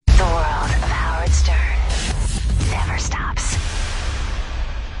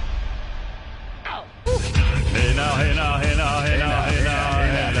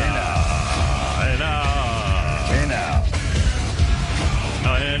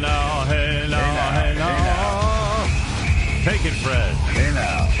now, hey now, hey now. Take it, Fred. Hey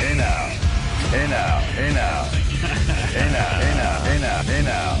now, hey now. Hey now, hey now. Hey now, hey now, hey now, hey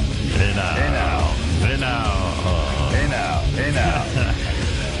now. Hey now. Hey now. Hey now. Hey now, hey now.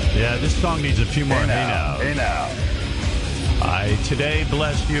 Yeah, this song needs a few more hey now. Hey now. I today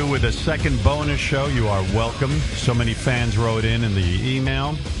blessed you with a second bonus show. You are welcome. So many fans wrote in the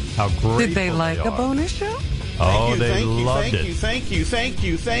email. How grateful Did they like a bonus show? Oh, they loved it. Thank you.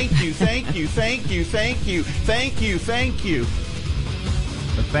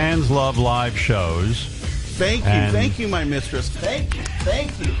 The fans love live shows. Thank you, my mistress. Thank you.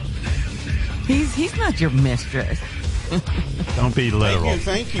 He's not your mistress. Don't be literal.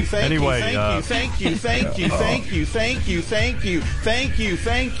 Thank you. Anyway, thank you.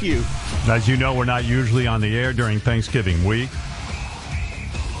 As you know, we're not usually on the air during Thanksgiving week.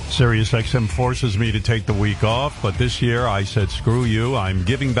 SiriusXM forces me to take the week off, but this year I said, screw you. I'm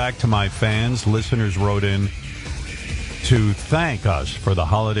giving back to my fans. Listeners wrote in to thank us for the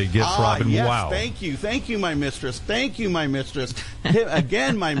holiday gift, Robin. Yes, wow. Thank you, my mistress. Thank you, my mistress.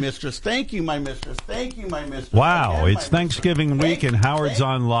 Again, my mistress. Thank you, my mistress. Thank you, my mistress. Wow, Again, it's Thanksgiving week and Howard's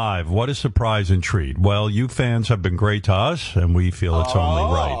on live. What a surprise and treat. Well, you fans have been great to us, and we feel it's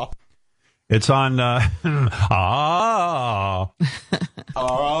only right. It's on,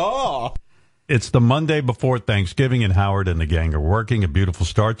 It's the Monday before Thanksgiving, and Howard and the gang are working. A beautiful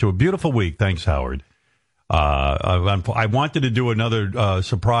start to a beautiful week. Thanks, Howard. I wanted to do another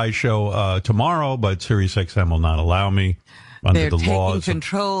surprise show tomorrow, but SiriusXM will not allow me under the laws. They're taking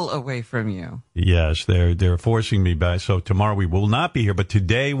control away from you. Yes, they're forcing me back. So tomorrow we will not be here, but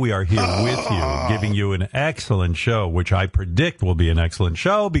today we are here with you, giving you an excellent show, which I predict will be an excellent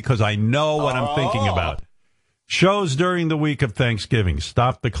show because I know what I'm thinking about. Shows during the week of Thanksgiving.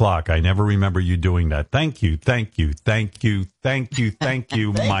 Stop the clock. I never remember you doing that. Thank you, my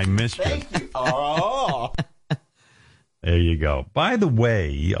mistress. Thank you. There you go. By the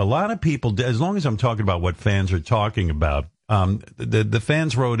way, a lot of people, as long as I'm talking about what fans are talking about, the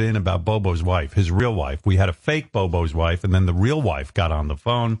fans wrote in about Bobo's wife, his real wife. We had a fake Bobo's wife, and then the real wife got on the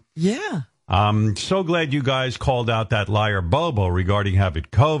phone. Yeah. I'm so glad you guys called out that liar Bobo regarding having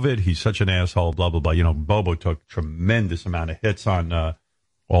COVID. He's such an asshole, blah, blah, blah. You know, Bobo took tremendous amount of hits on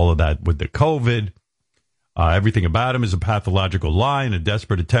all of that with the COVID. Everything about him is a pathological lie and a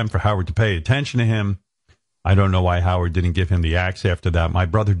desperate attempt for Howard to pay attention to him. I don't know why Howard didn't give him the axe after that. My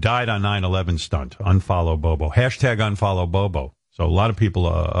brother died on 9/11 stunt. Unfollow Bobo. Hashtag unfollow Bobo. So a lot of people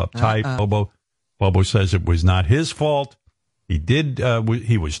are uptight. Bobo says it was not his fault. He did.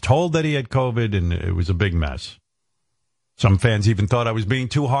 He was told that he had COVID, and it was a big mess. Some fans even thought I was being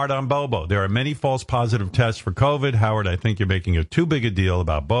too hard on Bobo. There are many false positive tests for COVID. Howard, I think you're making a too big a deal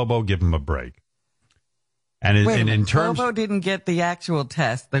about Bobo. Give him a break. And in terms, Bobo didn't get the actual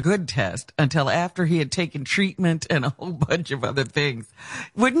test, the good test, until after he had taken treatment and a whole bunch of other things.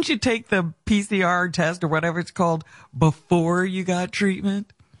 Wouldn't you take the PCR test or whatever it's called before you got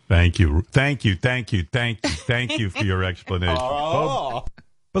treatment? Thank you for your explanation.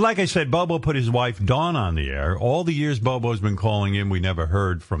 But like I said, Bobo put his wife Dawn on the air. All the years Bobo's been calling in, we never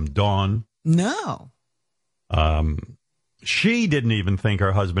heard from Dawn. No. She didn't even think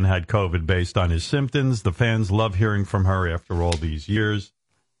her husband had COVID based on his symptoms. The fans love hearing from her after all these years.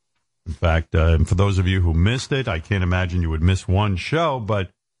 In fact, for those of you who missed it, I can't imagine you would miss one show,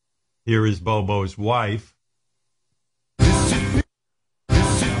 but here is Bobo's wife.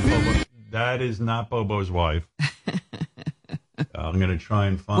 That is not Bobo's wife. I'm going to try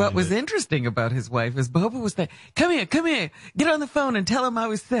and find What was interesting about his wife is Bobo was like, come here, get on the phone and tell him I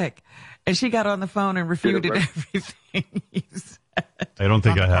was sick. And she got on the phone and refuted everything he said. I don't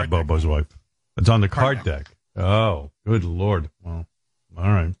think I have Bobo's wife. It's on the card deck. Oh, good Lord. Well, all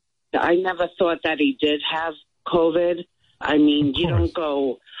right. I never thought that he did have COVID. I mean, you don't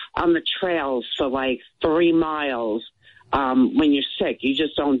go on the trails for like 3 miles when you're sick. You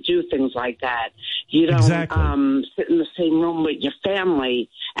just don't do things like that. You don't sit in the same room with your family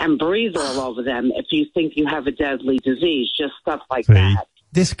and breathe all over them if you think you have a deadly disease, just stuff like that.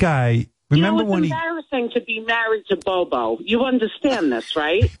 This guy, remember when it's embarrassing to be married to Bobo. You understand this,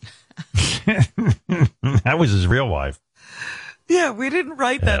 right? That was his real wife. Yeah, we didn't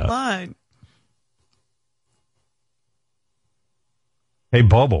write that line. Hey,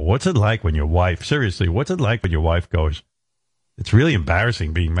 Bobo, what's it like when your wife, seriously, what's it like when your wife goes, it's really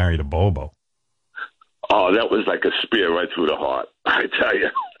embarrassing being married to Bobo? Oh, that was like a spear right through the heart. I tell you,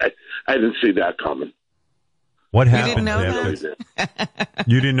 I didn't see that coming. What happened? You didn't know that?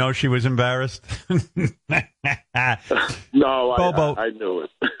 You didn't know she was embarrassed? No, Bobo, I knew it.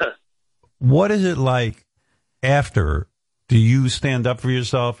 What is it like after Do you stand up for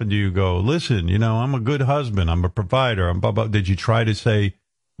yourself and do you go, listen, I'm a good husband, I'm a provider, I'm blah, blah. Did you try to say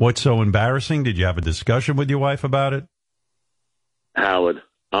what's so embarrassing? Did you have a discussion with your wife about it? Howard,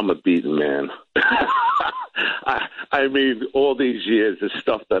 I'm a beaten man. I mean, all these years, the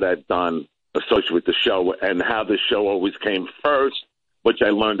stuff that I've done associated with the show and how the show always came first, which I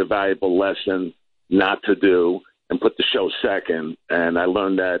learned a valuable lesson not to do, and put the show second. And I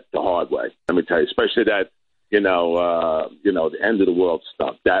learned that the hard way. Let me tell you, especially that, the end of the world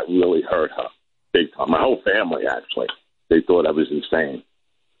stuff, that really hurt her big time. My whole family, actually, they thought I was insane,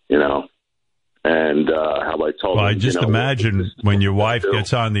 and how I told them. I just imagine when your wife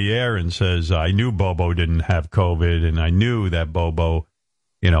gets on the air and says, I knew Bobo didn't have COVID, and I knew that Bobo,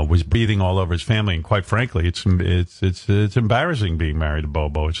 was breathing all over his family. And quite frankly, it's embarrassing being married to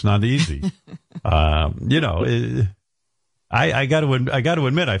Bobo. It's not easy. I got to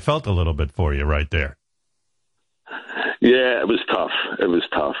admit, I felt a little bit for you right there. Yeah, it was tough. It was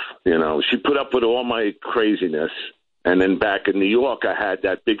tough. She put up with all my craziness. And then back in New York, I had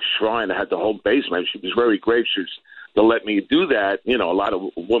that big shrine. I had the whole basement. She was very gracious to let me do that. A lot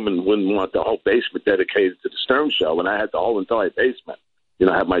of women wouldn't want the whole basement dedicated to the Stern Show, and I had the whole entire basement.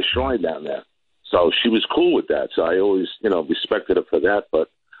 I had my shrine down there. So she was cool with that. So I always, respected her for that.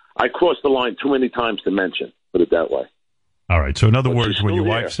 But I crossed the line too many times to mention, put it that way. All right. So in other words, when your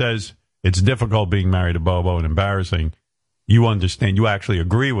wife says it's difficult being married to Bobo and embarrassing, you understand, you actually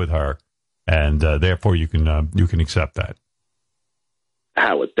agree with her, and therefore you can accept that.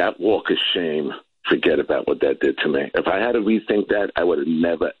 Howard, that walk of shame, forget about what that did to me. If I had to rethink that, I would have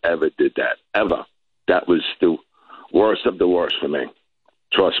never, ever did that, ever. That was the worst of the worst for me.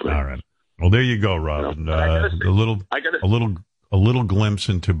 Trust me. All right. Well, there you go, Robin. A little glimpse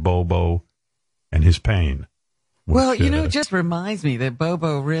into Bobo and his pain. Well, it just reminds me that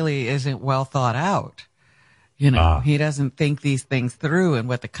Bobo really isn't well thought out. He doesn't think these things through and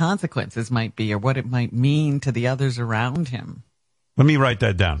what the consequences might be or what it might mean to the others around him. Let me write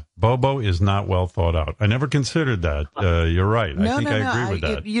that down. Bobo is not well thought out. I never considered that. You're right. I agree with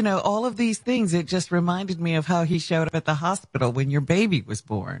that. All of these things, it just reminded me of how he showed up at the hospital when your baby was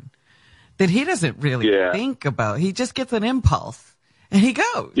born. That he doesn't really think about. He just gets an impulse and he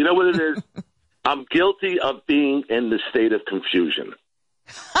goes. You know what it is? I'm guilty of being in the state of confusion.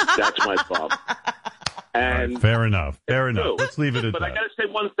 That's my problem. And right, fair enough. Let's leave it at that. But I got to say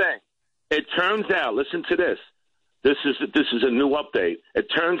one thing. It turns out, listen to this. This is a new update. It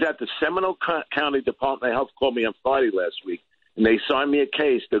turns out the Seminole County Department of Health called me on Friday last week, and they signed me a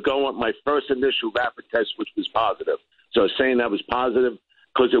case to go on my first initial rapid test, which was positive. So I was saying that was positive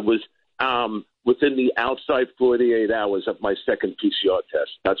because it was within the outside 48 hours of my second PCR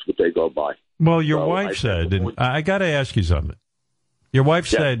test. That's what they go by. Well, your wife said, and I got to ask you something. Your wife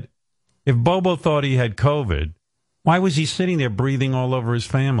said, if Bobo thought he had COVID, why was he sitting there breathing all over his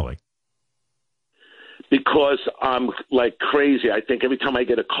family? Because I'm like crazy. I think every time I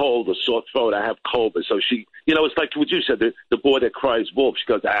get a cold or sore throat, I have COVID. So she, it's like what you said, the boy that cries wolf. She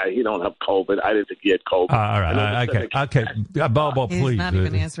goes, he don't have COVID. I didn't think he had COVID. All right. Okay. Bobo, please. He's not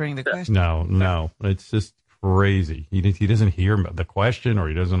even answering the question. No. It's just crazy. He doesn't hear the question or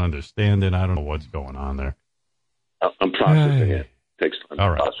he doesn't understand it. I don't know what's going on there. I'm processing it. Takes time. All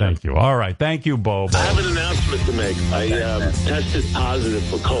right, thank you. All right, thank you, Bobo. I have an announcement to make. I tested positive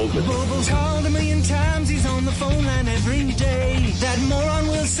for COVID. Bobo's called a million times. He's on the phone line every day. That moron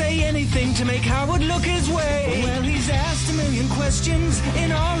will say anything to make Howard look his way. Well, he's asked a million questions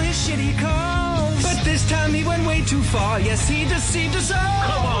in all his shitty calls. But this time he went way too far. Yes, he deceived us all.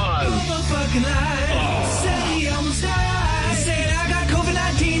 Come on. Bobo fucking lied. Said he almost died. He said, I got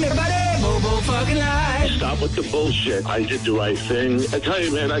COVID-19, everybody. Bobo fucking lied. Stop with the bullshit. I did the right thing. I tell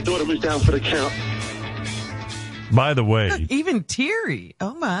you, man, I thought it was down for the count. By the way, look, even teary.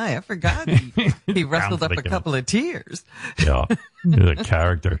 Oh my, I forgot he wrestled up a couple of tears. Yeah, he's a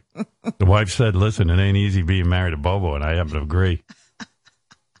character. The wife said, "Listen, it ain't easy being married to Bobo," and I happen to agree.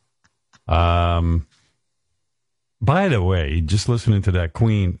 By the way, just listening to that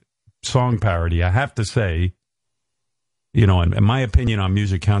Queen song parody, I have to say, in my opinion on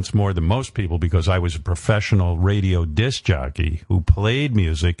music counts more than most people because I was a professional radio disc jockey who played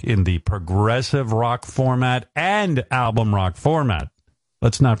music in the progressive rock format and album rock format.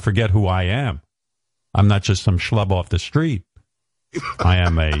 Let's not forget who I am. I'm not just some schlub off the street. I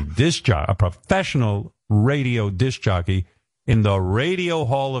am a professional radio disc jockey in the Radio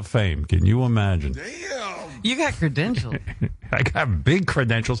Hall of Fame. Can you imagine? Damn. You got credentials. I got big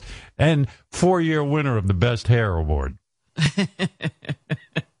credentials and 4-year winner of the Best Hair Award.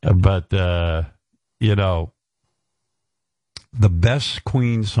 But, the best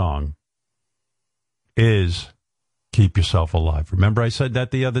Queen song is Keep Yourself Alive. Remember I said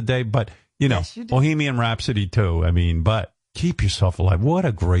that the other day? But, you know, Yes, you did. Bohemian Rhapsody too. I mean, but Keep Yourself Alive. What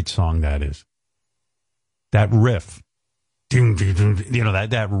a great song that is. That riff. Ding, ding, ding, you know,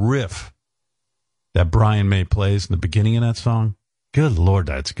 that riff that Brian May plays in the beginning of that song. Good Lord,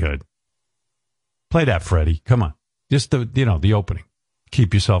 that's good. Play that, Freddie. Come on. Just the opening.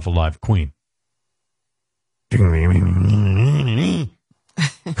 Keep Yourself Alive, Queen.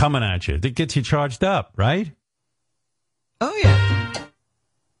 Coming at you. That gets you charged up, right? Oh, yeah.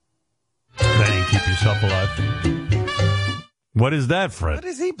 That ain't Keep Yourself Alive. What is that, Fred? What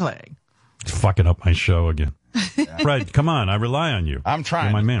is he playing? It's fucking up my show again. Fred, come on. I rely on you. I'm trying.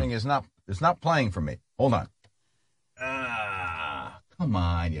 You're my This man. thing is not playing for me. Hold on. Come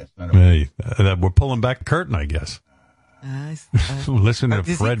on. Yes. Hey, we're pulling back the curtain, I guess. Listen to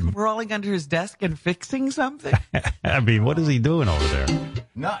Is Fred. he crawling under his desk and fixing something? I mean, what is he doing over there?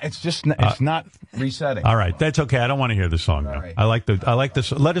 No, it's just it's not resetting. All right, that's okay. I don't want to hear the song now. Right. I like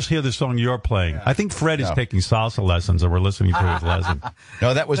this. Let us hear the song you're playing. I think Fred is taking salsa lessons, and we're listening to his lesson.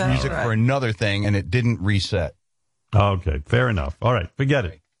 No, that was That's music right. for another thing, and it didn't reset. Okay, fair enough. All right, forget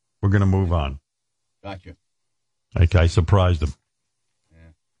it. We're going to move on. Got you. Okay, I surprised him.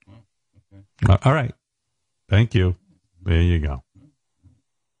 All right. Thank you. There you go.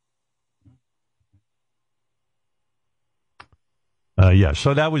 Yeah,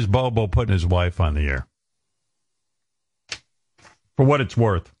 so that was Bobo putting his wife on the air. For what it's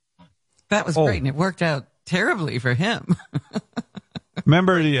worth. That was great, and it worked out terribly for him.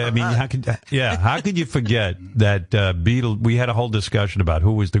 Remember, how could you forget that we had a whole discussion about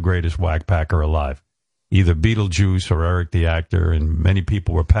who was the greatest whack packer alive? Either Beetlejuice or Eric the actor, and many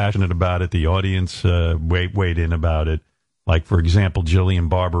people were passionate about it. The audience weighed in about it. Like, for example, Jillian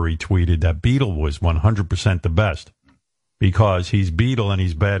Barbery tweeted that Beetle was 100% the best because he's Beetle and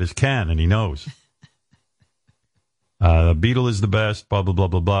he's bad as can, and he knows. Beetle is the best, blah, blah, blah,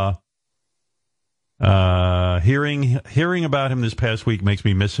 blah, blah. Hearing about him this past week makes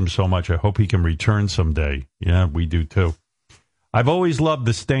me miss him so much. I hope he can return someday. Yeah, we do too. I've always loved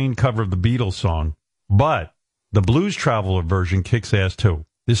the Stain cover of the Beatles song, but the Blues Traveler version kicks ass too.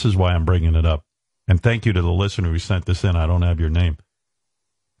 This is why I'm bringing it up. And thank you to the listener who sent this in. I don't have your name.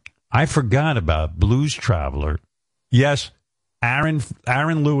 I forgot about Blues Traveler. Yes, Aaron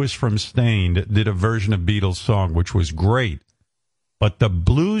Lewis from Stained did a version of Beatles song, which was great. But the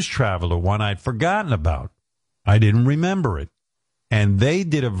Blues Traveler one I'd forgotten about. I didn't remember it. And they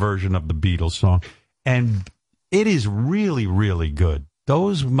did a version of the Beatles song. And it is really, really good.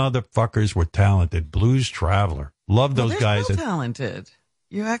 Those motherfuckers were talented. Blues Traveler. Love those guys. Still talented.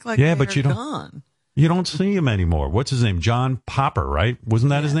 You act like Yeah, they're but you don't- gone. You don't see him anymore. What's his name? John Popper, right? Wasn't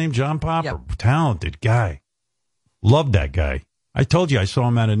that his name? John Popper. Yep. Talented guy. Loved that guy. I told you I saw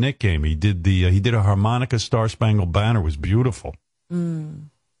him at a Knick game. He did a harmonica Star Spangled Banner. It was beautiful.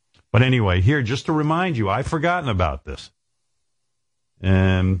 But anyway, here, just to remind you, I've forgotten about this.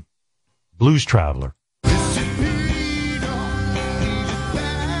 Blues Traveler.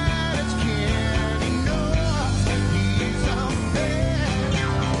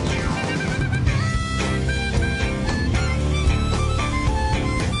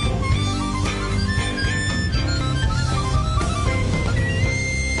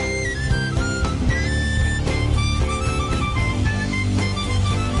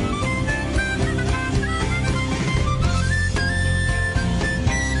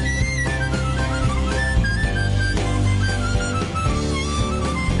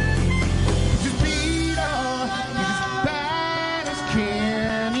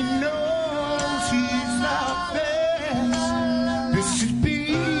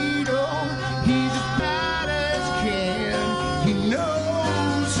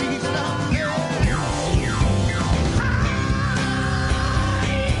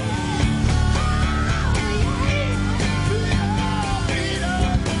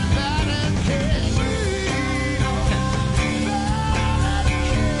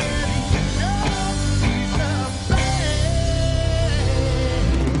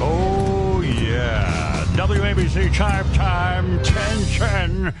 WABC time,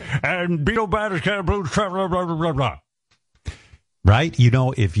 10:10, and Beetle Batters Can Blues Traveler, blah, blah, blah, blah. Right? You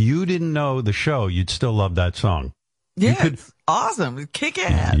know, if you didn't know the show, you'd still love that song. Yeah, could- it's awesome. Kick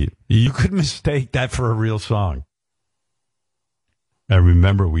ass. You could mistake that for a real song. I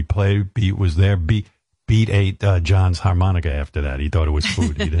remember we played, Beat was there. Beat ate John's harmonica after that. He thought it was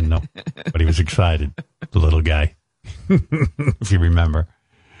food. He didn't know, but he was excited, the little guy, if you remember.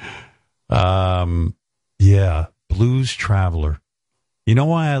 Yeah, Blues Traveler. You know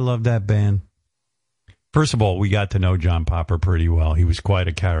why I love that band? First of all, we got to know John Popper pretty well. He was quite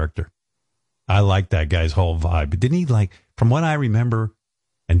a character. I like that guy's whole vibe. But didn't he, like, from what I remember,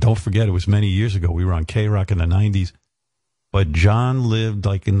 and don't forget, it was many years ago. We were on K-Rock in the 90s. But John lived,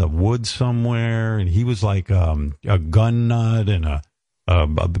 like, in the woods somewhere, and he was, like, a gun nut and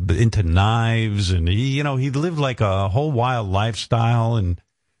into knives. And, he lived, like, a whole wild lifestyle. And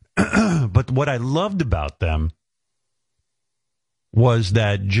but what I loved about them was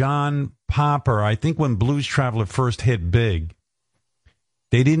that John Popper, I think when Blues Traveler first hit big,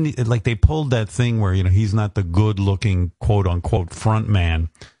 they didn't, like, they pulled that thing where, he's not the good-looking, quote-unquote, front man.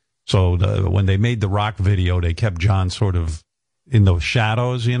 So when they made the rock video, they kept John sort of in those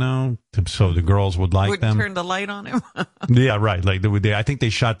shadows, so the girls would like them. Turn the light on him? Yeah, right. Like I think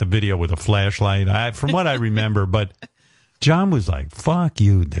they shot the video with a flashlight, from what I remember. But John was like, fuck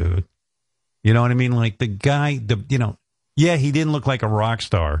you, dude. You know what I mean? Like, the guy, yeah, he didn't look like a rock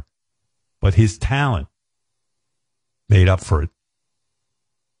star, but his talent made up for it.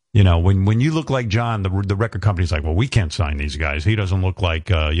 When you look like John, the record company's like, well, we can't sign these guys. He doesn't look like,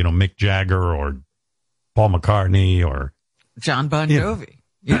 Mick Jagger or Paul McCartney or John Bon Jovi.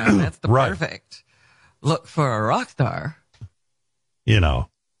 That's the right. perfect look for a rock star. They're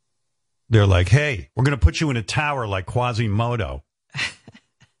like, hey, we're going to put you in a tower like Quasimodo.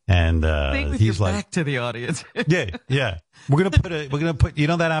 And he's like, back to the audience. yeah. We're gonna put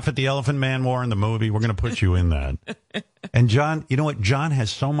that outfit the Elephant Man wore in the movie. We're gonna put you in that. And John, you know what? John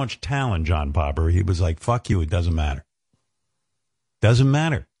has so much talent. John Popper. He was like, "Fuck you. It doesn't matter. Doesn't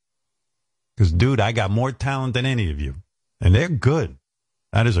matter." Because, dude, I got more talent than any of you, and they're good.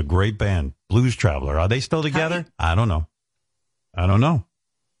 That is a great band, Blues Traveler. Are they still together? I don't know,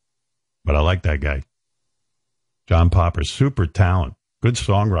 but I like that guy, John Popper. Super talent. Good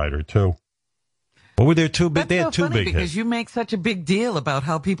songwriter, too. What were their two big? They had two big hits. Because you make such a big deal about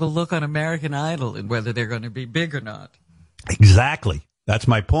how people look on American Idol and whether they're going to be big or not. Exactly. That's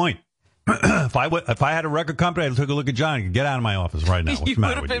my point. If I had a record company, I'd take a look at John. Get out of my office right now. What's the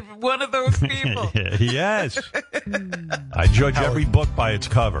matter with you? You would have been one of those people. Yes. I judge every book by its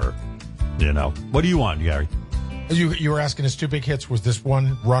cover. What do you want, Gary? You were asking his two big hits. Was this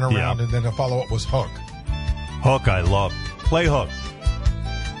one Run Around, and then a follow-up was Hook? Hook, I love. Play Hook.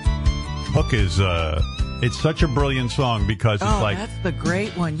 Hook is, it's such a brilliant song because it's like... that's the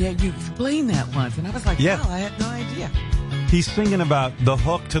great one. Yeah, you explained that once, and I was like, wow, I had no idea. He's singing about the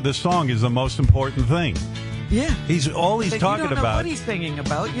hook to the song is the most important thing. Yeah. He's talking you don't know about... what he's singing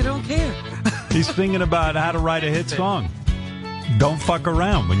about. You don't care. He's singing about how to write a hit song. Don't fuck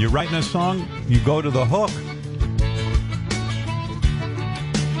around. When you're writing a song, you go to the hook.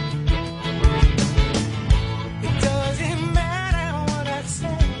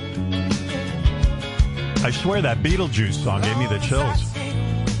 I swear that Beetlejuice song gave me the chills.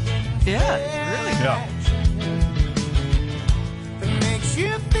 Yeah, it's really good. Yeah. It makes you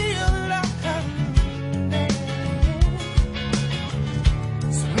feel like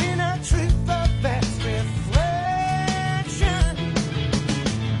so in a trip of best reflection,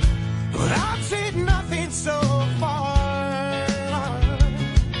 but I've seen nothing so far.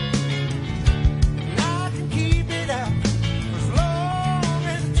 And I can keep it up as long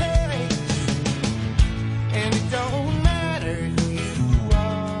as it takes. And it don't matter who you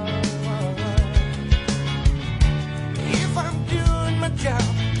are. If I'm doing my job,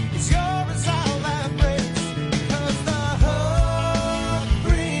 it's yours all that breaks. 'Cause the hook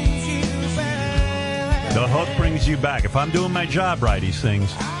brings you back. The hook brings you back. If I'm doing my job right, he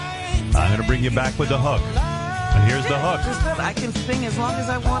sings, I'm going to bring you back with the hook. And here's the hook. I can sing as long as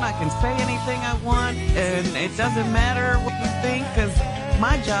I want. I can say anything I want. And it doesn't matter what you think, because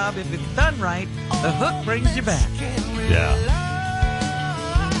my job, if it's done right, the hook brings you back. Yeah.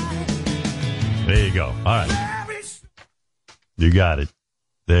 There you go. All right. You got it.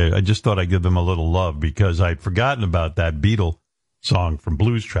 There. I just thought I'd give them a little love because I'd forgotten about that Beatle song from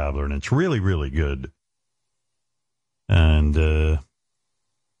Blues Traveler, and it's really, really good. And,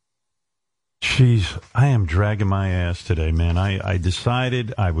 geez, I am dragging my ass today, man. I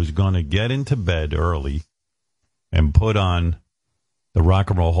decided I was going to get into bed early and put on the Rock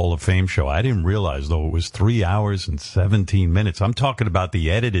and Roll Hall of Fame show. I didn't realize, though, it was 3 hours and 17 minutes. I'm talking about the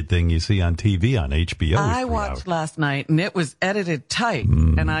edited thing you see on TV on HBO. I watched last night, and it was edited tight,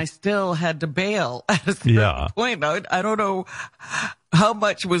 and I still had to bail at a certain point. I don't know how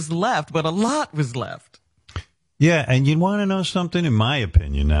much was left, but a lot was left. Yeah, and you want to know something? In my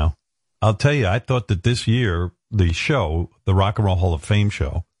opinion now, I'll tell you, I thought that this year, the show, the Rock and Roll Hall of Fame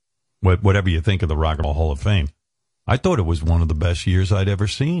show, whatever you think of the Rock and Roll Hall of Fame, I thought it was one of the best years I'd ever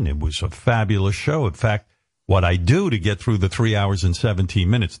seen. It was a fabulous show. In fact, what I do to get through the 3 hours and 17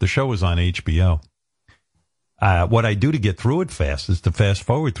 minutes, the show was on HBO. What I do to get through it fast is to fast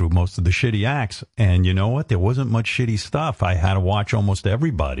forward through most of the shitty acts. And you know what? There wasn't much shitty stuff. I had to watch almost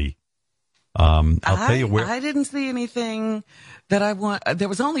everybody. I'll tell you where. I didn't see anything that I want. There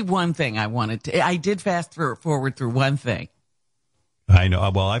was only one thing I wanted to. I did fast forward through one thing. I know.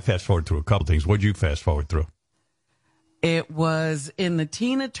 Well, I fast forward through a couple things. What'd you fast forward through? It was in the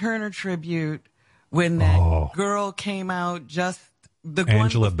Tina Turner tribute when that girl came out, just the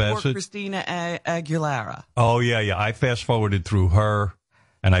Angela one before Bassett? Christina Aguilera. Oh, yeah. I fast forwarded through her,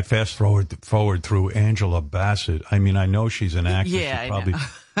 and I fast forward through Angela Bassett. I mean, I know she's an actress. Yeah, I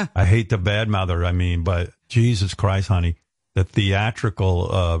know. I hate to badmouth her. I mean, but Jesus Christ, honey, the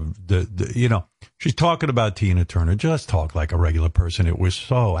theatrical, she's talking about Tina Turner. Just talk like a regular person. It was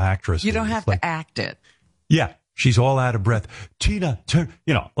so actress. You don't have to act it. Yeah. She's all out of breath. Tina Turner,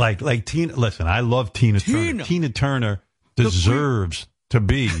 like Tina. Listen, I love Tina Turner. Tina Turner deserves to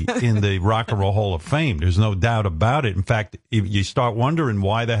be in the Rock and Roll Hall of Fame. There's no doubt about it. In fact, you start wondering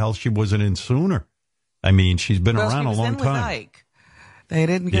why the hell she wasn't in sooner. I mean, she's been around a long time. Ike. They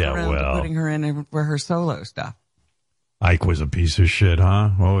didn't get around to putting her in for her solo stuff. Ike was a piece of shit,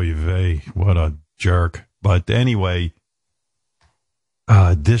 huh? Oy vey, what a jerk. But anyway,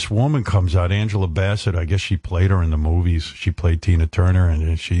 this woman comes out, Angela Bassett. I guess she played her in the movies. She played Tina Turner,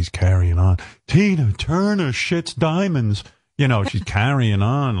 and she's carrying on. Tina Turner shits diamonds. She's carrying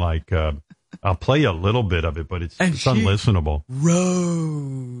on like, I'll play you a little bit of it, but it's unlistenable.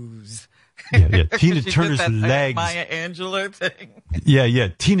 Rose. Yeah. Tina Turner's legs. Maya Angelou thing. Yeah.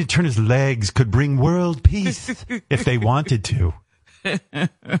 Tina Turner's legs could bring world peace if they wanted to.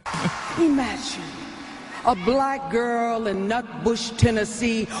 Imagine a black girl in Nutbush,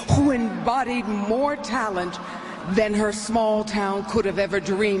 Tennessee, who embodied more talent than her small town could have ever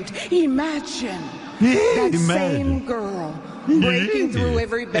dreamed. Imagine that same girl breaking through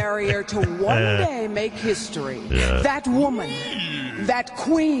every barrier to one day make history. Yeah. That woman, that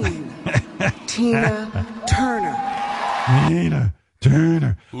queen, Tina Turner. Tina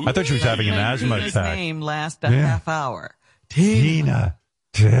Turner. I thought she was having an asthma attack. His name last a half hour. Tina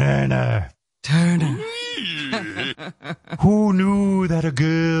Turner. Who knew that a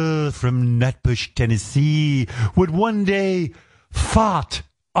girl from Nutbush, Tennessee would one day fart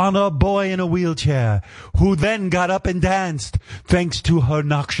on a boy in a wheelchair, who then got up and danced thanks to her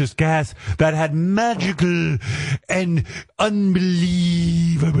noxious gas that had magical and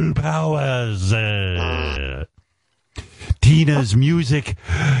unbelievable powers. Tina's music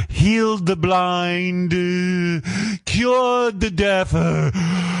healed the blind, cured the deaf,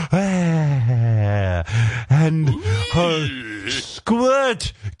 and her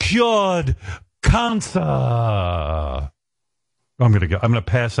squirt cured cancer. I'm gonna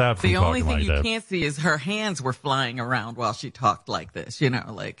pass out from the talking only thing like you that. can't see is her hands were flying around while she talked like this.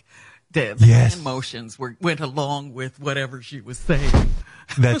 Like the Yes. hand motions went along with whatever she was saying.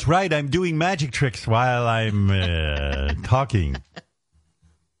 That's right. I'm doing magic tricks while I'm talking.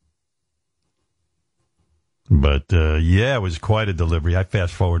 But it was quite a delivery. I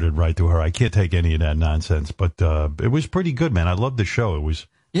fast forwarded right to her. I can't take any of that nonsense, but it was pretty good, man. I loved the show. It was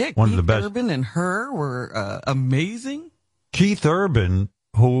one of the best. Urban and her were amazing. Keith Urban,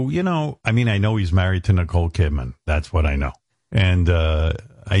 who, I know he's married to Nicole Kidman. That's what I know. And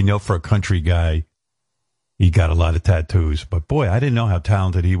I know for a country guy, he got a lot of tattoos. But boy, I didn't know how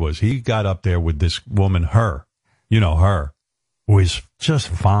talented he was. He got up there with this woman, her, her, who is just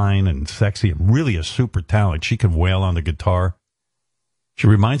fine and sexy and really a super talent. She can wail on the guitar. She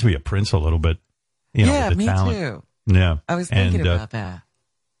reminds me of Prince a little bit. Yeah, with the me talent. too. Yeah. I was thinking about that.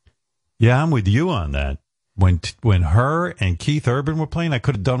 Yeah, I'm with you on that. When her and Keith Urban were playing, I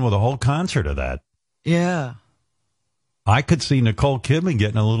could have done with a whole concert of that. Yeah. I could see Nicole Kidman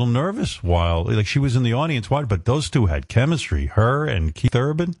getting a little nervous while she was in the audience, but those two had chemistry, her and Keith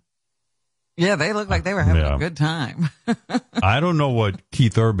Urban. Yeah, they looked like they were having a good time. I don't know what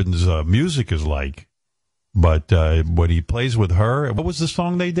Keith Urban's music is like, but when he plays with her, what was the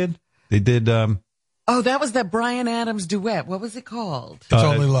song they did? They did... that was that Bryan Adams duet. What was it called? It's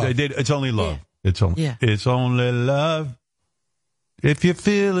Only Love. They did It's Only Love. Yeah. It's only love. If you're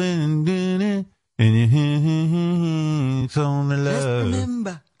feeling it, it's only love. Just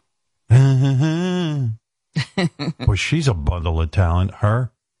remember. Well, she's a bundle of talent,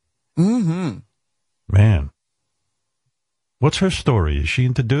 her. Mm-hmm. Man. What's her story? Is she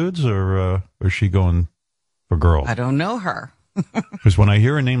into dudes or is she going for girls? I don't know her. Because when I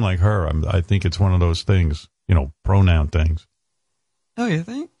hear a name like her, I think it's one of those things, pronoun things. Oh, you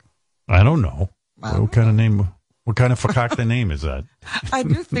think? I don't know. What kind of name? What kind of fakakta name is that? I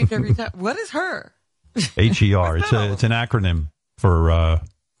do think every time. What is her? HER. It's an acronym for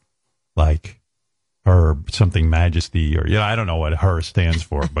Her something Majesty, or I don't know what her stands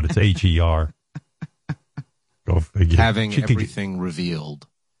for, but it's HER. Go figure. Having everything revealed.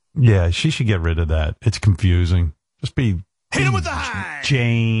 Yeah, she should get rid of that. It's confusing. Just be Hit him with the high!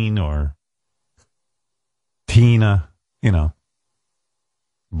 Jane or Tina,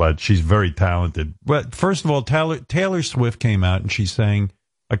 But she's very talented. But first of all, Taylor Swift came out and she sang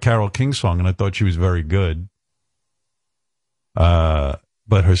a Carole King song, and I thought she was very good.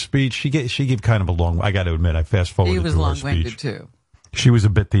 But her speech, she gave kind of a long. I got to admit, I fast forwarded. He was through her speech. long-winded too. She was a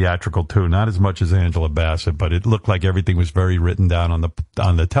bit theatrical too, not as much as Angela Bassett, but it looked like everything was very written down on the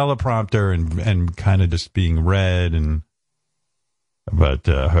teleprompter and kind of just being read. But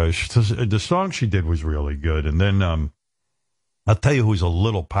the song she did was really good. And then I'll tell you who's a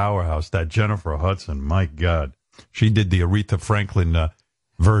little powerhouse, that Jennifer Hudson. My God, she did the Aretha Franklin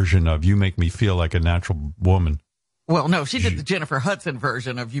version of "You Make Me Feel Like a Natural Woman." Well, no, she did the Jennifer Hudson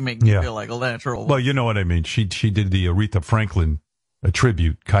version of "You Make Me Feel Like a Natural Woman." Well, you know what I mean. She did the Aretha Franklin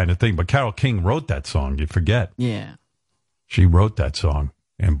tribute kind of thing. But Carole King wrote that song. You forget. Yeah. She wrote that song.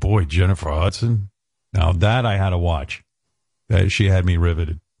 And boy, Jennifer Hudson. Now that I had to watch. She had me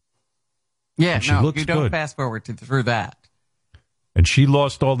riveted. Yeah, and she no, looks you don't good. fast forward through that. And she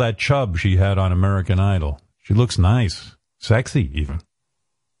lost all that chub she had on American Idol. She looks nice. Sexy, even.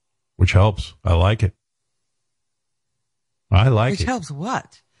 Which helps. I like it. Which helps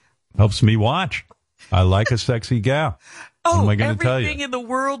what? Helps me watch. I like a sexy gal. Oh, what am I going to tell you? Everything in the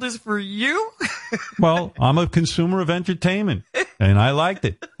world is for you? Well, I'm a consumer of entertainment, and I liked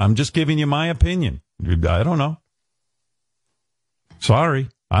it. I'm just giving you my opinion. I don't know. Sorry.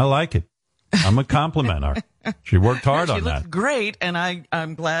 I like it. I'm a compliment her. She worked hard on that. She looks great, and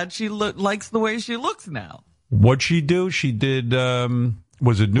I'm glad she likes the way she looks now. What'd she do? She did,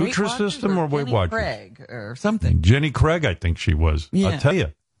 was it Nutrisystem or Weight Watchers? Jenny Craig or something. Jenny Craig, I think she was. Yeah. I'll tell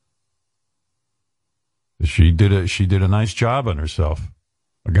you. She did a nice job on herself.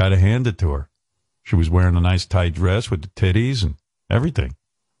 I got to hand it to her. She was wearing a nice tight dress with the titties and everything.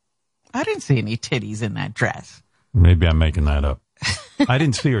 I didn't see any titties in that dress. Maybe I'm making that up. I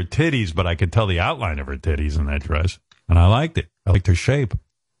didn't see her titties, but I could tell the outline of her titties in that dress. And I liked it. I liked her shape.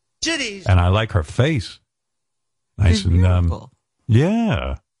 Titties! And I like her face. Nice. She's beautiful.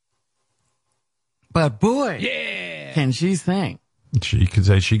 Yeah. But boy, can she sing. She could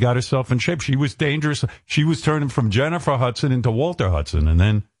say she got herself in shape. She was dangerous. She was turning from Jennifer Hudson into Walter Hudson. And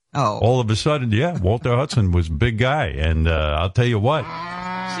then all of a sudden, Walter Hudson was a big guy. And I'll tell you what.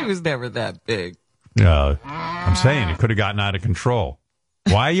 She was never that big. I'm saying it could have gotten out of control.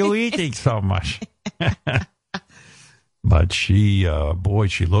 Why are you eating so much? But she,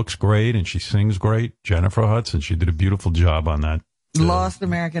 she looks great and she sings great. Jennifer Hudson, she did a beautiful job on that. Lost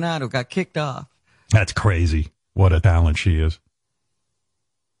American Idol, got kicked off. That's crazy. What a talent she is.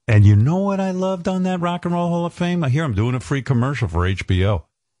 And you know what I loved on that Rock and Roll Hall of Fame? I hear I'm doing a free commercial for HBO.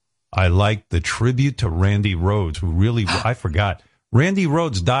 I liked the tribute to Randy Rhoads, who really, I forgot. Randy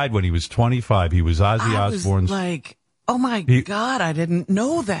Rhoads died when he was 25. He was Ozzy Osbourne's. Oh my God, I didn't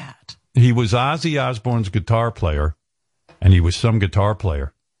know that. He was Ozzy Osbourne's guitar player, and he was some guitar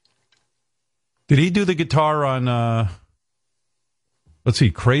player. Did he do the guitar on, let's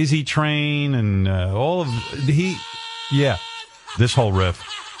see, Crazy Train and all of, this whole riff.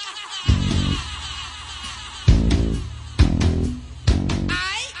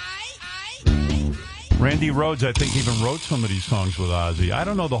 Randy Rhoads, I think, even wrote some of these songs with Ozzy. I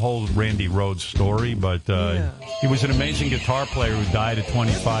don't know the whole Randy Rhoads story, but he was an amazing guitar player who died at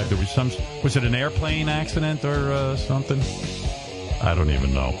 25. There was was it an airplane accident or something? I don't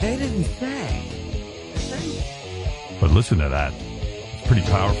even know. They didn't say. But listen to that. It's pretty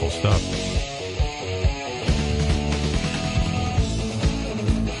powerful stuff.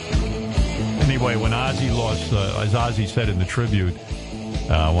 Anyway, when Ozzy lost, as Ozzy said in the tribute,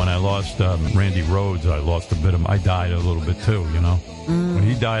 when I lost Randy Rhoads, I lost a bit of. I died a little bit too, you know. When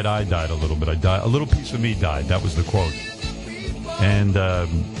he died, I died a little bit. A little piece of me died. That was the quote. And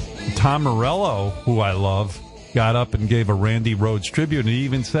Tom Morello, who I love, got up and gave a Randy Rhoads tribute, and he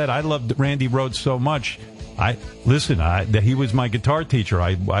even said, "I loved Randy Rhoads so much. He was my guitar teacher.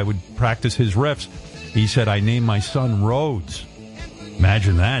 I would practice his riffs." He said, "I named my son Rhoads."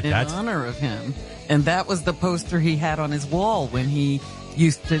 Imagine that. In honor of him. And that was the poster he had on his wall when he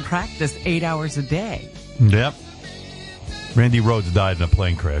used to practice 8 hours a day. Yep. Randy Rhoads died in a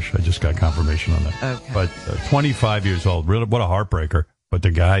plane crash. I just got confirmation on that. Okay. But 25 years old. Really, what a heartbreaker. But the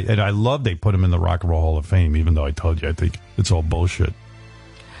guy, and I love they put him in the Rock and Roll Hall of Fame, even though I told you I think it's all bullshit.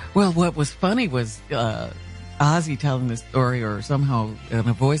 Well, what was funny was Ozzy telling this story, or somehow in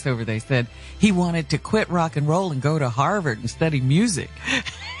a voiceover they said he wanted to quit rock and roll and go to Harvard and study music.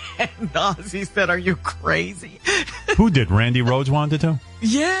 And Ozzy said, "Are you crazy?" Who did? Randy Rhoads wanted to?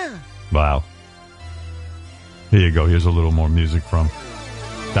 Yeah. Wow. Here you go. Here's a little more music from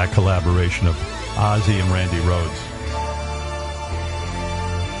that collaboration of Ozzy and Randy Rhoads.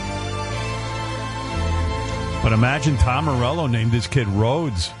 But imagine Tom Morello named his kid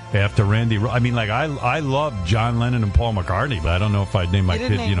Rhodes after Randy. I mean, like, I love John Lennon and Paul McCartney, but I don't know if I'd name my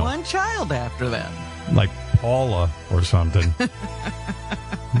kid, name one child after them. Like Paula or something. You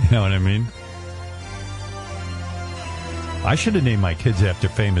know what I mean? I should have named my kids after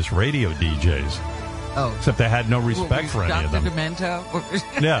famous radio DJs. Oh. Except I had no respect for any of them. Dr.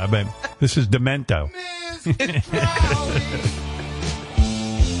 Demento? Yeah, I mean, this is Demento.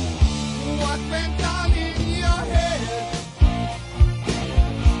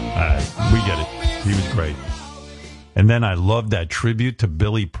 We get it. He was great. And then I loved that tribute to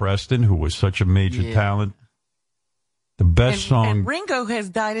Billy Preston, who was such a major talent. The best song. And Ringo has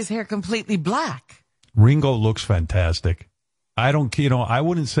dyed his hair completely black. Ringo looks fantastic. I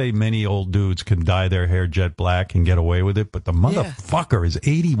wouldn't say many old dudes can dye their hair jet black and get away with it, but the motherfucker is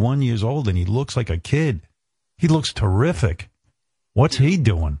 81 years old and he looks like a kid. He looks terrific. What's he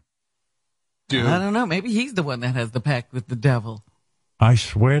doing? Dude. I don't know. Maybe he's the one that has the pact with the devil. I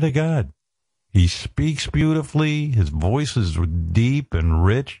swear to God. He speaks beautifully. His voice is deep and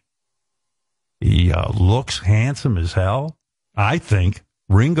rich. He looks handsome as hell. I think.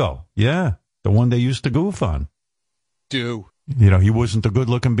 Ringo. Yeah. The one they used to goof on. Do. He wasn't a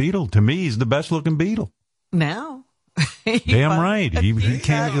good-looking Beatle. To me, he's the best-looking Beatle. Now. Damn right. He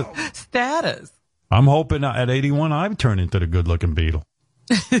can't. Status. I'm hoping at 81 I've turned into the good-looking Beatle.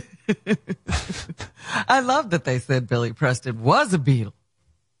 I love that they said Billy Preston was a Beatle.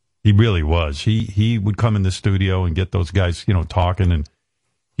 He really was. He would come in the studio and get those guys, talking, and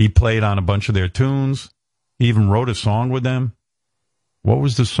he played on a bunch of their tunes. He even wrote a song with them. What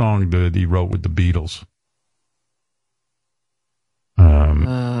was the song that he wrote with the Beatles?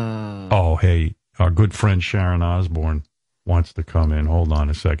 Hey, our good friend Sharon Osbourne wants to come in. Hold on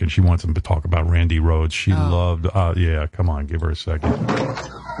a second. She wants him to talk about Randy Rhoads. She loved, come on, give her a second.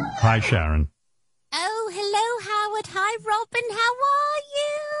 Hi, Sharon. Oh, hello, Howard. Hi, Robin. How are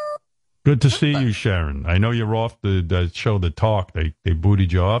you? Good to see you, Sharon. I know you're off the show, The Talk. They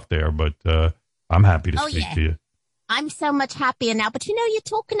booted you off there, but I'm happy to speak to you. I'm so much happier now. But you're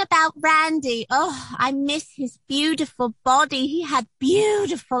talking about Randy. Oh, I miss his beautiful body. He had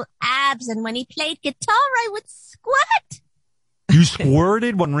beautiful abs. And when he played guitar, I would squirt. You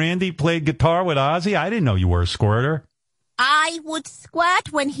squirted when Randy played guitar with Ozzy? I didn't know you were a squirter. I would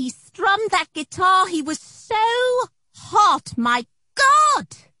squirt when he strummed that guitar. He was so hot. My God.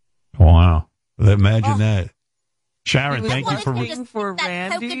 Wow. Imagine that. Sharon, thank you for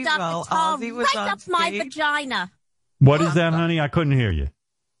Randy while Ozzy was right on up my stage. vagina. What is that, honey? I couldn't hear you.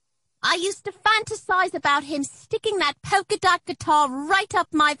 I used to fantasize about him sticking that polka dot guitar right up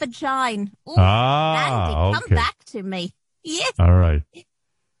my vagina. Ooh, Randy, come back to me. Yes. All right.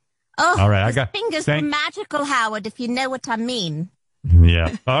 Oh, all right. His fingers were magical, Howard, if you know what I mean.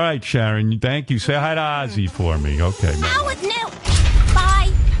 Yeah. All right, Sharon. Thank you. Say hi to Ozzy for me. Okay. Howard, no.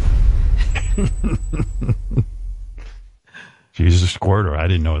 Bye. She's a squirter. I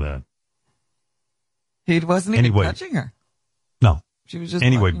didn't know that. He wasn't even touching her. No. She was just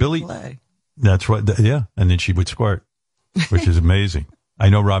Billy. Play. That's right. Yeah. And then she would squirt, which is amazing. I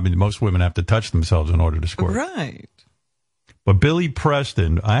know, Robin, most women have to touch themselves in order to squirt. Right. But Billy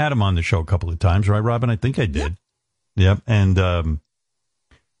Preston, I had him on the show a couple of times, right, Robin? I think I did. Yep. And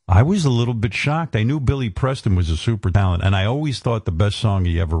I was a little bit shocked. I knew Billy Preston was a super talent, and I always thought the best song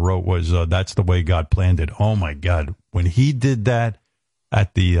he ever wrote was That's the Way God Planned It. Oh, my God. When he did that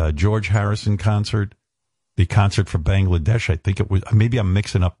at the George Harrison concert, the concert for Bangladesh, I think it was, maybe I'm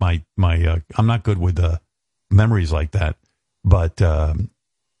mixing up my I'm not good with memories like that, but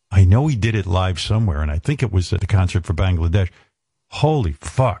I know he did it live somewhere, and I think it was at the concert for Bangladesh. Holy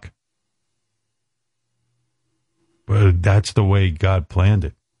fuck. But that's the way God planned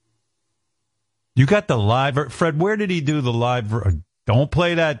it. You got the live, Fred, where did he do the live? Don't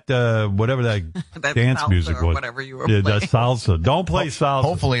play that, whatever that dance music was. Whatever you were playing. The salsa. Don't play salsa.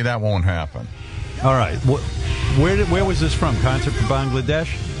 Hopefully that won't happen. All right. Where was this from? Concert for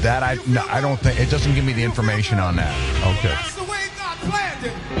Bangladesh? That I don't think, it doesn't give me the information on that. Okay. That's the way God planned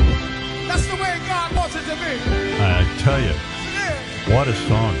it. That's the way God wants it to be. I tell you, what a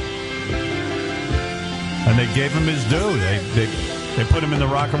song. And they gave him his due. They put him in the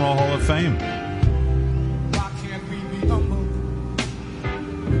Rock and Roll Hall of Fame. Why can't we be humble?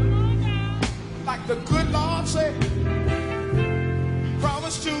 Like the good Lord said,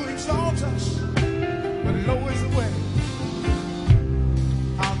 promise to exalt us, but low is the way.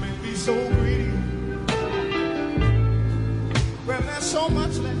 How many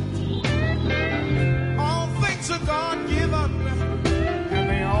It's a God-given, and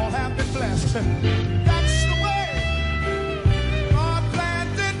they all have been blessed. That's the way God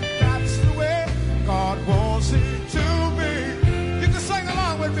planned it. That's the way God wants it to be. You can sing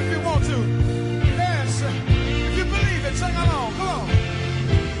along with me if you want to. Yes, if you believe it, sing along. Come on.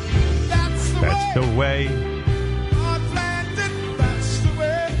 That's the way. God planned it. That's the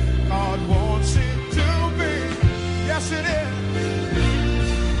way God wants it to be. Yes, it is.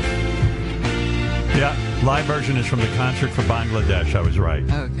 Yeah, live version is from the concert for Bangladesh. I was right.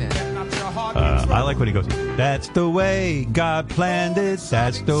 Okay. I like when he goes, that's the way God planned it.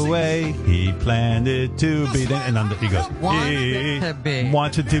 That's the way He planned it to be. Then, and he goes, He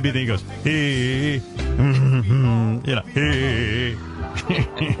wants it to be. Then he goes, He, you know, He.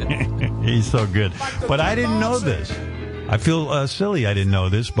 He's so good. But I didn't know this. I feel silly I didn't know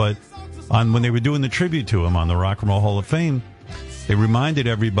this, but when they were doing the tribute to him on the Rock and Roll Hall of Fame, they reminded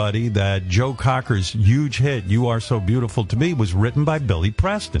everybody that Joe Cocker's huge hit, You Are So Beautiful to Me, was written by Billy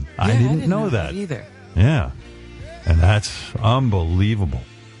Preston. I didn't know that either. Yeah. And that's unbelievable.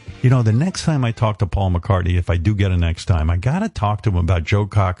 You know, the next time I talk to Paul McCartney, if I do get a next time, I got to talk to him about Joe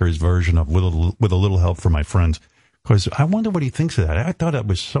Cocker's version of With a Little Help from My Friends. Because I wonder what he thinks of that. I thought it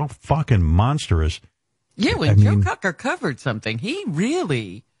was so fucking monstrous. Yeah, when Joe Cocker covered something, he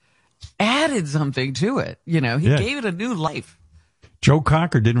really added something to it. You know, he gave it a new life. Joe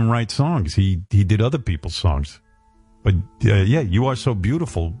Cocker didn't write songs. He did other people's songs. But, You Are So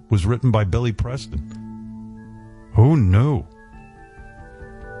Beautiful was written by Billy Preston. Who knew?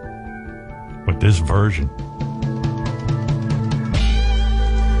 But this version.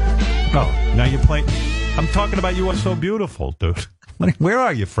 Oh, now you're playing. I'm talking about You Are So Beautiful, dude. Where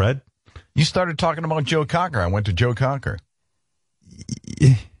are you, Fred? You started talking about Joe Cocker. I went to Joe Cocker.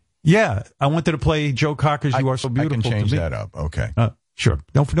 Yeah, I wanted to play Joe Cocker's You Are So Beautiful. I can change that up. Okay. Sure.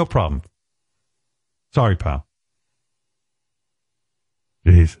 No problem. Sorry, pal.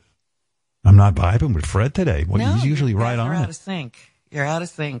 Jesus. I'm not vibing with Fred today. He's usually right on it. You're out of sync. You're out of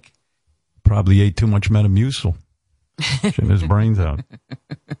sync. Probably ate too much Metamucil. Shitting his brains out.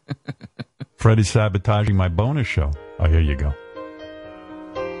 Fred is sabotaging my bonus show. Oh, here you go.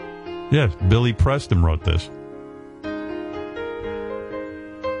 Yes, Billy Preston wrote this.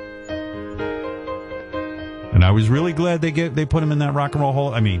 And I was really glad they put him in that Rock and Roll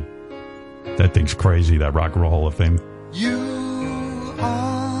Hall. I mean, that thing's crazy, that Rock and Roll Hall of Fame. You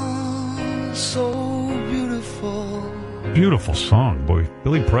are so beautiful. Beautiful song, boy.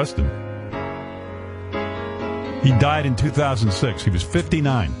 Billy Preston. He died in 2006. He was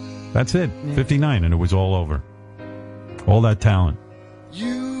 59. That's it. 59, and it was all over. All that talent.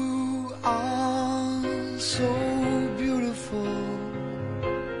 You are so beautiful.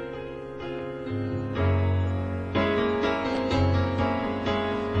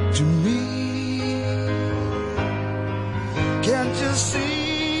 To me, can't you see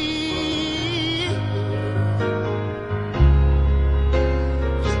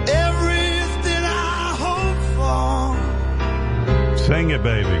everything I hope for? Sing it,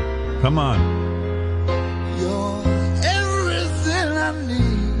 baby. Come on. You're everything I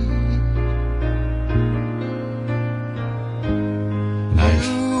need. Nice.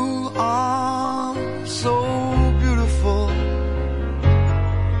 You are so beautiful.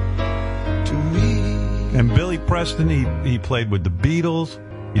 And Billy Preston, he played with the Beatles.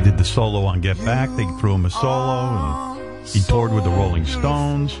 He did the solo on Get Back. They threw him a solo. And he toured with the Rolling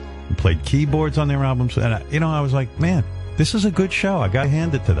Stones and played keyboards on their albums. And, I was like, man, this is a good show. I got to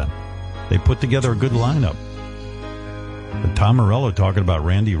hand it to them. They put together a good lineup. And Tom Morello talking about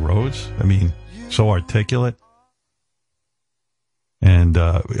Randy Rhoads. I mean, so articulate. And,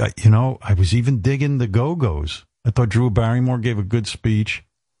 I was even digging the Go-Go's. I thought Drew Barrymore gave a good speech.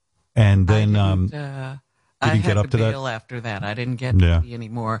 And then, I get up to that after that. I didn't get to see any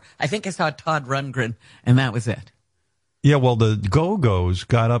more. I think I saw Todd Rundgren, and that was it. Yeah, well, the Go-Go's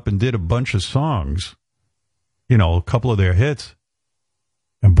got up and did a bunch of songs, a couple of their hits.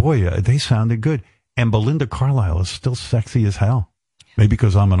 And boy, they sounded good. And Belinda Carlisle is still sexy as hell. Maybe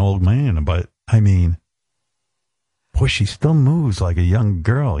because I'm an old man, but I mean, boy, she still moves like a young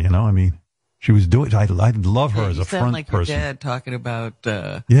girl, I mean, she was doing, I love her as a front like person. Your dad talking about,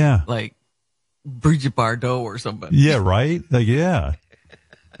 like Brigitte Bardot or somebody. Yeah, right? Yeah.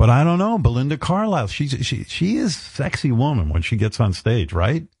 But I don't know. Belinda Carlisle, she is a sexy woman when she gets on stage,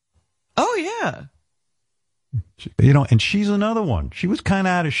 right? Oh, yeah. And she's another one. She was kind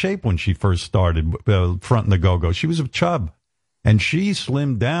of out of shape when she first started fronting the Go-Go. She was a chub. And she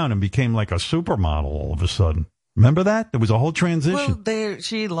slimmed down and became like a supermodel all of a sudden. Remember that? There was a whole transition. Well,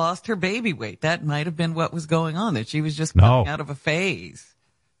 she lost her baby weight. That might have been what was going on, that she was just coming out of a phase.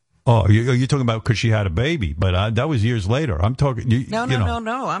 Oh, you're talking about because she had a baby, but that was years later. I'm talking.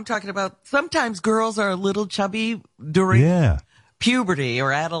 No. I'm talking about sometimes girls are a little chubby during puberty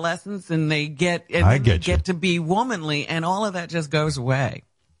or adolescence, and they get to be womanly, and all of that just goes away.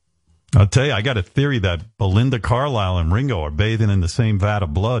 I'll tell you, I got a theory that Belinda Carlisle and Ringo are bathing in the same vat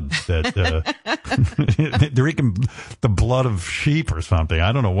of blood. That they're drinking the blood of sheep or something.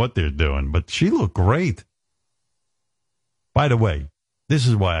 I don't know what they're doing, but she looked great. By the way, this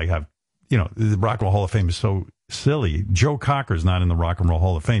is why I have, the Rock and Roll Hall of Fame is so silly. Joe Cocker's not in the Rock and Roll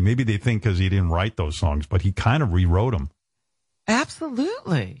Hall of Fame. Maybe they think because he didn't write those songs, but he kind of rewrote them.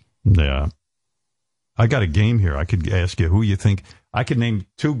 Absolutely. Yeah. I got a game here. I could ask you who you think. I could name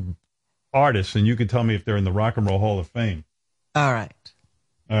 2 artists, and you could tell me if they're in the Rock and Roll Hall of Fame. All right.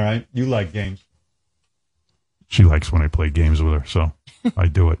 All right. You like games. She likes when I play games with her, so I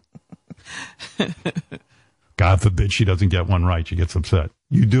do it. God forbid she doesn't get one right. She gets upset.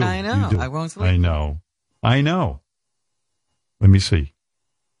 You do. I know. You do. I won't sleep. I know. Let me see.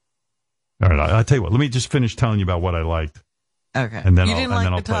 All right. I'll tell you what. Let me just finish telling you about what I liked. Okay. And then you didn't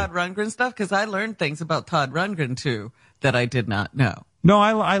like the Todd Rundgren stuff? Because I learned things about Todd Rundgren, too, that I did not know. No,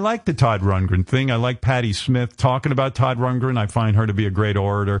 I like the Todd Rundgren thing. I like Patti Smith talking about Todd Rundgren. I find her to be a great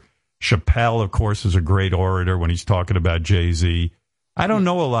orator. Chappelle, of course, is a great orator when he's talking about Jay-Z. I don't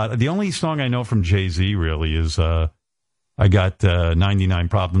know a lot. The only song I know from Jay-Z really is I got 99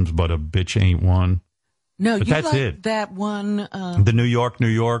 Problems, but a bitch ain't one. No, but you that's like it. That one. The New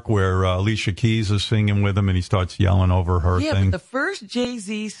York, where Alicia Keys is singing with him and he starts yelling over her yeah, thing. But the first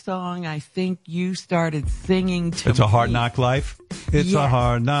Jay-Z song I think you started singing to It's a Hard Knock Life. It's a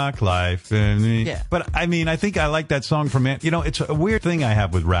hard knock life. But I mean, I think I like that song from, it's a weird thing I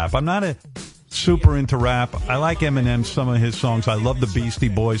have with rap. I'm not super into rap. I like Eminem, some of his songs. I love the Beastie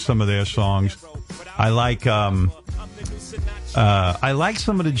Boys, some of their songs. I like some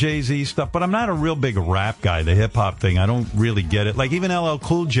of the Jay-Z stuff, but I'm not a real big rap guy, the hip-hop thing. I don't really get it. Like, even LL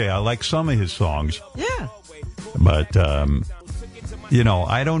Cool J, I like some of his songs. Yeah. But,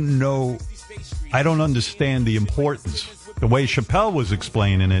 I don't know. I don't understand the importance. The way Chappelle was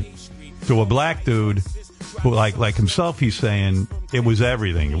explaining it to a black dude who, like himself, he's saying it was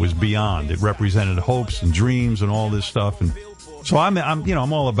everything. It was beyond. It represented hopes and dreams and all this stuff. And so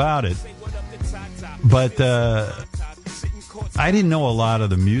I'm all about it. But I didn't know a lot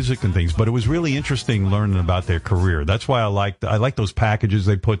of the music and things, but it was really interesting learning about their career. That's why I like those packages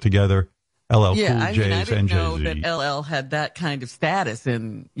they put together. LL Cool J's and Jay-Z. I didn't know that LL had that kind of status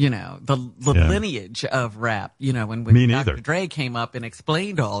in, the lineage of rap, when Dr. Dre came up and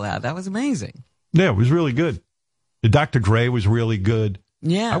explained all that. That was amazing. Yeah, it was really good. The Dr. Dre was really good.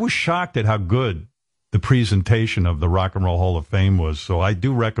 Yeah. I was shocked at how good the presentation of the Rock and Roll Hall of Fame was, so I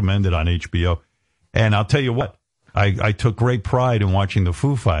do recommend it on HBO. And I'll tell you what, I took great pride in watching the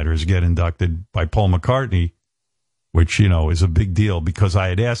Foo Fighters get inducted by Paul McCartney, which, is a big deal because I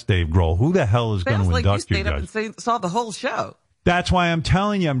had asked Dave Grohl, who the hell is going to induct you guys? Sounds like you stayed up and saw the whole show. That's why I'm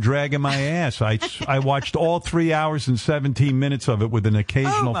telling you, I'm dragging my ass. I watched all 3 hours and 17 minutes of it with an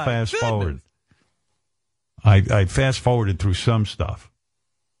occasional fast forward. I fast forwarded through some stuff.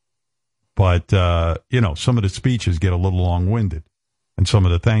 But, some of the speeches get a little long-winded and some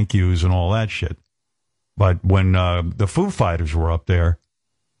of the thank yous and all that shit. But when the Foo Fighters were up there,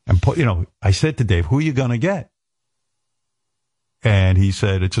 and I said to Dave, who are you going to get? And he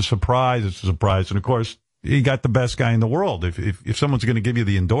said, it's a surprise. And, of course, he got the best guy in the world. If someone's going to give you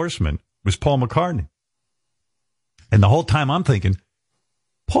the endorsement, it was Paul McCartney. And the whole time I'm thinking,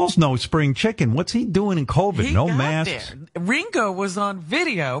 Paul's no spring chicken. What's he doing in COVID? No masks. There. Ringo was on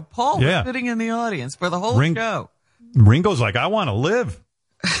video. Paul was sitting in the audience for the whole show. Ringo's like, I want to live.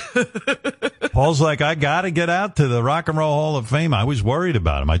 Paul's like, I got to get out to the Rock and Roll Hall of Fame. I was worried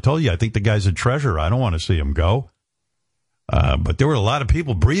about him. I told you, I think the guy's a treasure. I don't want to see him go. But there were a lot of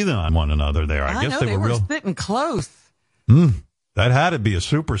people breathing on one another there. I guess they were real sitting close. That had to be a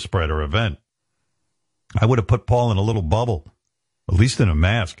super spreader event. I would have put Paul in a little bubble, at least in a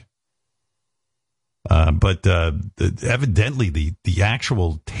mask. But evidently the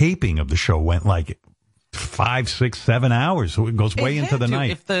actual taping of the show went like 5, 6, 7 hours. So it goes way into the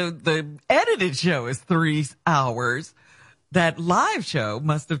night. If the edited show is 3 hours, that live show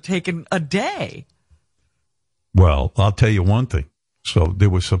must have taken a day. Well, I'll tell you one thing. So there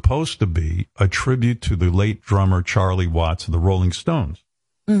was supposed to be a tribute to the late drummer Charlie Watts of the Rolling Stones.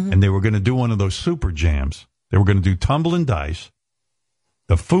 Mm-hmm. And they were going to do one of those super jams. They were going to do Tumblin' Dice,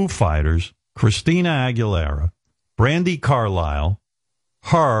 the Foo Fighters, Christina Aguilera, Brandi Carlile,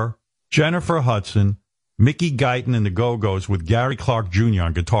 her, Jennifer Hudson, Mickey Guyton and the Go-Go's with Gary Clark Jr.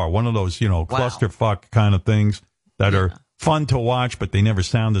 on guitar. One of those, clusterfuck kind of things that are fun to watch, but they never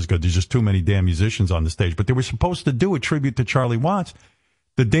sound as good. There's just too many damn musicians on the stage. But they were supposed to do a tribute to Charlie Watts.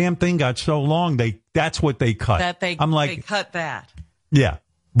 The damn thing got so long, that's what they cut. I'm like, they cut that. Yeah.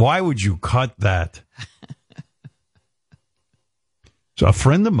 Why would you cut that? So a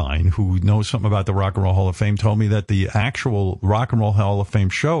friend of mine who knows something about the Rock and Roll Hall of Fame told me that the actual Rock and Roll Hall of Fame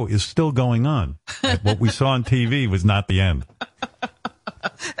show is still going on. What we saw on TV was not the end.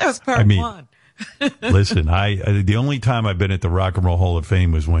 That was part one. Listen, the only time I've been at the Rock and Roll Hall of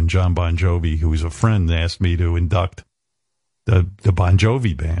Fame was when John Bon Jovi, who was a friend, asked me to induct the Bon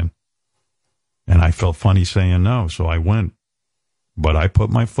Jovi band. And I felt funny saying no, so I went. But I put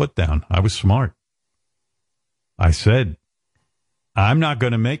my foot down. I was smart. I said, I'm not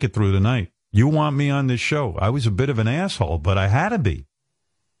going to make it through the night. You want me on this show? I was a bit of an asshole, but I had to be.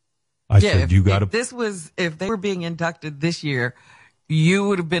 I said, you got to. If they were being inducted this year, you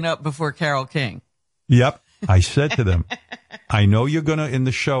would have been up before Carole King. Yep. I said to them, I know you're going to, in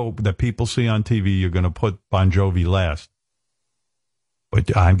the show that people see on TV, you're going to put Bon Jovi last.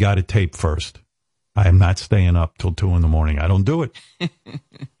 But I've got to tape first. I am not staying up till 2 a.m. I don't do it.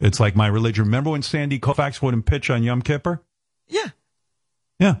 It's like my religion. Remember when Sandy Koufax wouldn't pitch on Yom Kippur? Yeah.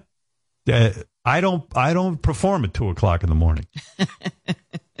 Yeah. I don't perform at 2 o'clock in the morning.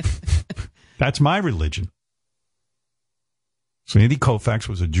 That's my religion. Sandy Koufax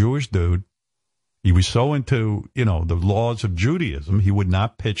was a Jewish dude. He was so into, the laws of Judaism, he would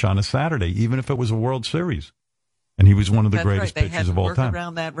not pitch on a Saturday, even if it was a World Series. And he was one of the greatest pitchers of all time. They had to work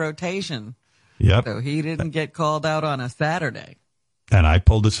around that rotation. Yep. So he didn't get called out on a Saturday. And I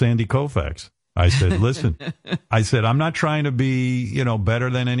pulled a Sandy Koufax. I said, listen, I'm not trying to be, better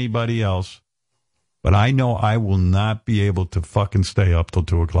than anybody else, but I know I will not be able to fucking stay up till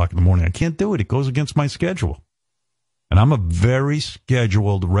 2 o'clock in the morning. I can't do it. It goes against my schedule. And I'm a very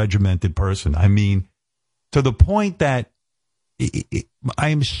scheduled, regimented person. I mean, to the point that I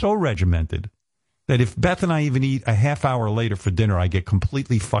am so regimented that if Beth and I even eat a half hour later for dinner, I get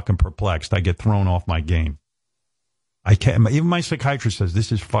completely fucking perplexed. I get thrown off my game. I can't. Even my psychiatrist says,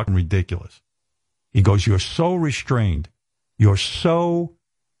 this is fucking ridiculous. He goes, you're so restrained. You're so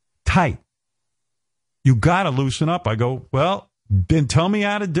tight. You got to loosen up. I go, well, then tell me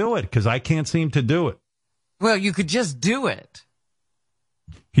how to do it, because I can't seem to do it. Well, you could just do it.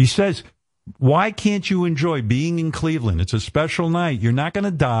 He says, why can't you enjoy being in Cleveland? It's a special night. You're not going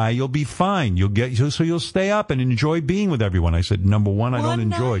to die. You'll be fine. You'll stay up and enjoy being with everyone. I said, number one, I don't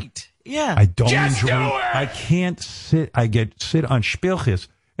enjoy. Yeah. I don't enjoy. I can't sit. I sit on Spielchis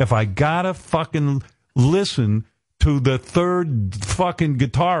if I gotta fucking listen to the third fucking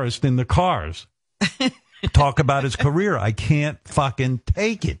guitarist in the Cars talk about his career. I can't fucking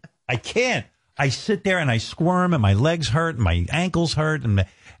take it. I can't. I sit there and I squirm and my legs hurt and my ankles hurt and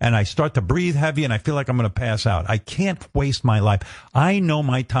I start to breathe heavy and I feel like I'm going to pass out. I can't waste my life. I know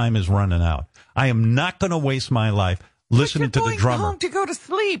my time is running out. I am not going to waste my life listening to the drummer. Home to go to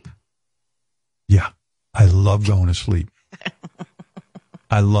sleep. Yeah, I love going to sleep.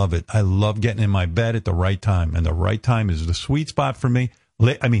 I love it. I love getting in my bed at the right time, and the right time is the sweet spot for me.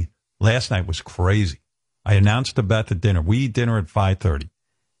 I mean, last night was crazy. I announced to Beth at dinner. We eat dinner at 5:30.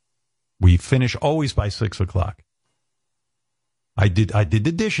 We finish always by 6 o'clock. I did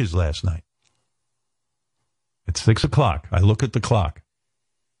the dishes last night. At 6 o'clock, I look at the clock.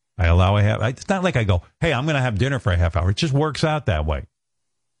 I allow it's not like I go, hey, I'm going to have dinner for a half hour. It just works out that way.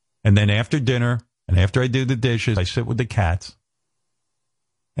 And then after dinner, and after I do the dishes, I sit with the cats.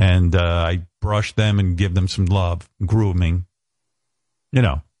 And I brush them and give them some love, grooming,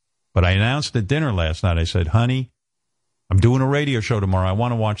 But I announced at dinner last night, I said, honey, I'm doing a radio show tomorrow. I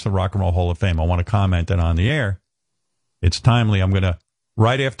want to watch the Rock and Roll Hall of Fame. I want to comment it on the air. It's timely.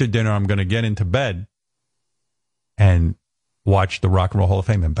 Right after dinner, I'm going to get into bed and watch the Rock and Roll Hall of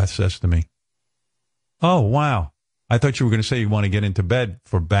Fame. And Beth says to me, oh, wow. I thought you were going to say you want to get into bed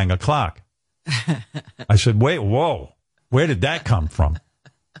for bang o'clock. I said, wait, whoa, where did that come from?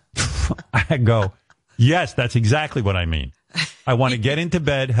 I go, yes, that's exactly what I mean. I want to get into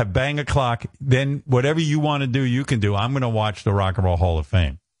bed, have bang o'clock, then whatever you want to do, you can do. I'm going to watch the Rock and Roll Hall of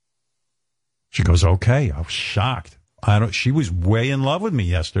Fame. She goes, okay. I was shocked. She was way in love with me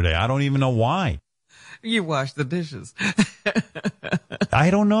yesterday. I don't even know why. You washed the dishes. I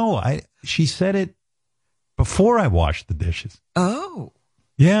don't know. She said it before I washed the dishes. Oh.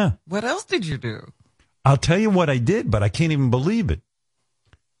 Yeah. What else did you do? I'll tell you what I did, but I can't even believe it.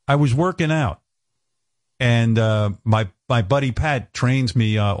 I was working out, and my buddy Pat trains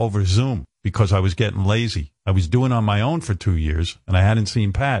me over Zoom because I was getting lazy. I was doing on my own for 2 years, and I hadn't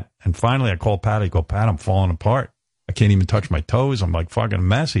seen Pat. And finally, I called Pat. I go, Pat, I'm falling apart. I can't even touch my toes. I'm like fucking a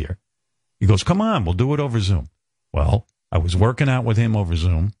mess here. He goes, come on, we'll do it over Zoom. Well, I was working out with him over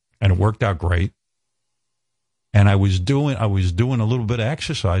Zoom, and it worked out great. And I was doing a little bit of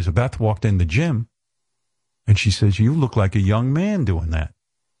exercise. Beth walked in the gym, and she says, "You look like a young man doing that.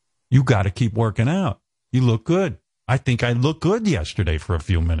 You got to keep working out. You look good." I think I looked good yesterday for a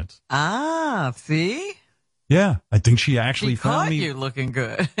few minutes. Ah, see? Yeah, I think she actually found me. You looking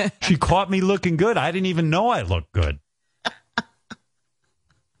good. She caught me looking good. I didn't even know I looked good.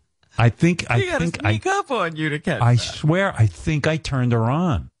 I think sneak up on you to catch I that. swear, I think I turned her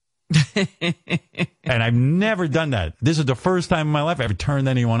on. And I've never done that. This is the first time in my life I've ever turned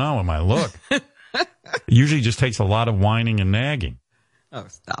anyone on with my look. It usually just takes a lot of whining and nagging. Oh,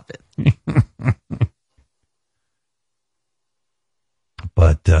 stop it.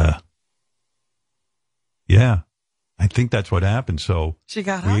 But, yeah, I think that's what happened. So she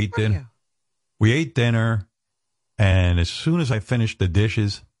got we ate dinner. We ate dinner, and as soon as I finished the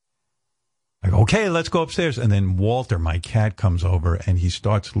dishes, I go, okay, let's go upstairs. And then Walter, my cat, comes over, and he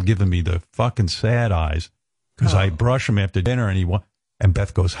starts giving me the fucking sad eyes because I brush him after dinner, and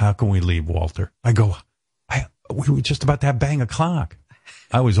Beth goes, "How can we leave, Walter?" I go, we were just about to have bang o'clock.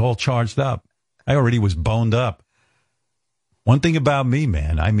 I was all charged up. I already was boned up. One thing about me,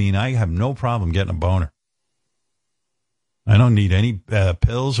 man, I mean, I have no problem getting a boner. I don't need any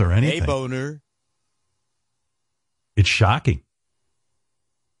pills or anything. Hey, boner. It's shocking.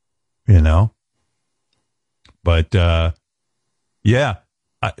 You know? But, yeah.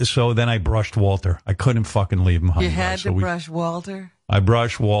 So then I brushed Walter. I couldn't fucking leave him hungry. You had to brush Walter? I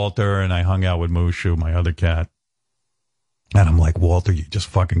brushed Walter, and I hung out with Mushu, my other cat. And I'm like, Walter, you just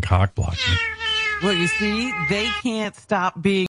fucking cockblocked me. Well, you see, they can't stop being